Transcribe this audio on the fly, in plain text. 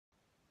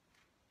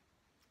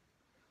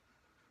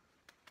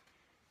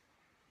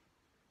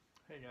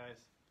Hey guys,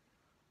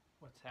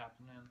 what's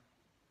happening?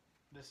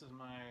 This is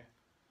my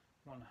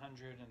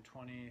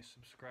 120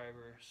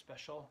 subscriber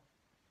special.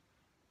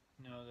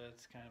 You know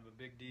that's kind of a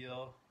big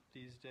deal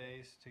these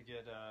days to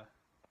get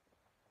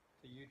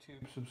the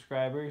YouTube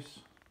subscribers.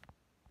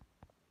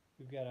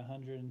 We've got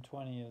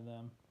 120 of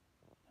them.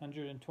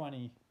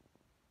 120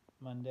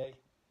 Monday.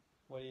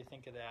 What do you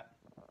think of that?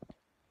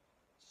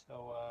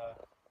 So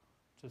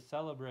to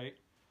celebrate,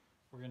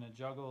 we're going to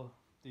juggle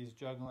these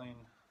juggling.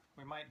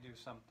 We might do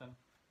something.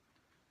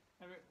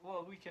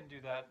 Well, we can do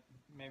that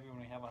maybe when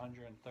we have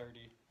 130.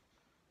 We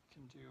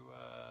can do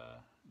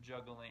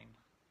juggling,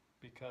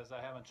 because I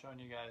haven't shown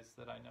you guys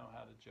that I know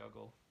how to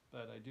juggle,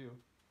 but I do.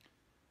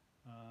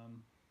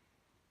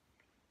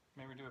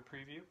 Maybe do a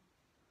preview.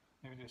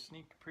 Maybe do a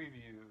sneak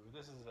preview.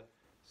 This is a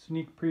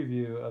sneak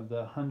preview of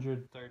the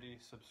 130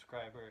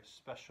 subscriber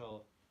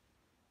special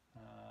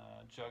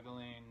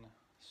juggling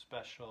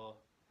special.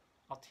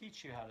 I'll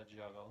teach you how to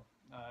juggle.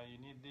 You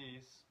need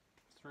these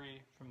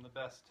 3 from the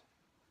best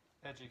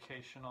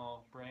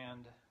educational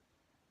brand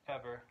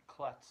ever,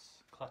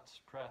 Klutz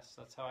Press.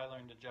 That's how I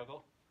learned to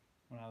juggle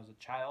when I was a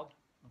child,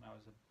 when I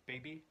was a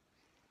baby.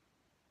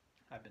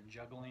 I've been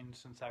juggling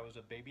since I was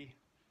a baby.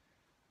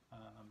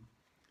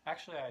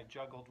 Actually, I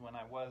juggled when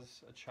I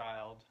was a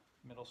child,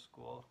 middle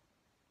school.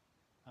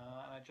 And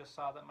I just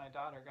saw that my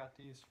daughter got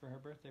these for her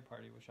birthday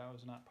party, which I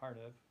was not part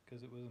of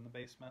because it was in the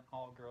basement,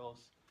 all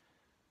girls,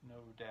 no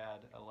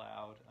dad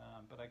allowed.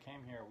 But I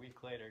came here a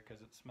week later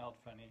because it smelled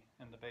funny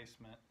in the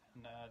basement,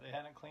 and they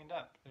hadn't cleaned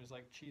up. There's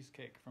like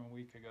cheesecake from a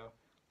week ago.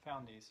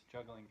 Found these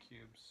juggling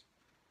cubes.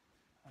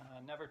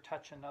 Never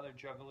touch another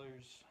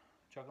juggler's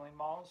juggling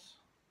balls.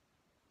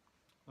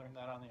 Learned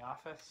that on The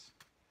Office.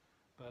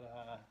 But,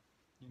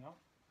 you know,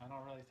 I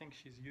don't really think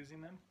she's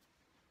using them.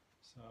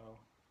 So,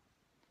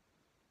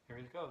 here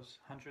it goes.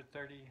 130,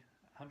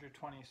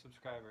 120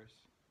 subscribers.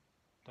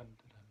 Dun,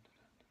 dun, dun.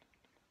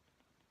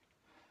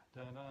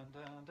 Dun, dun,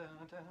 dun, dun,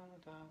 dun,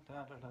 dun,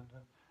 dun, dun,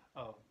 dun.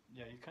 Oh,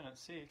 yeah, you couldn't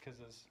see because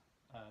it's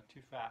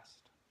too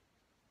fast.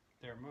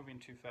 They're moving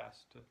too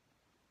fast to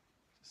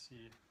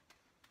see.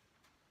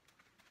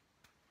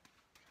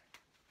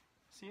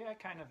 See, I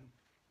kind of...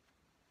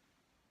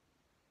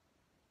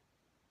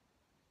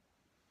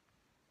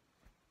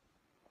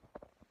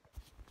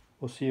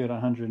 We'll see you at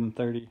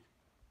 130.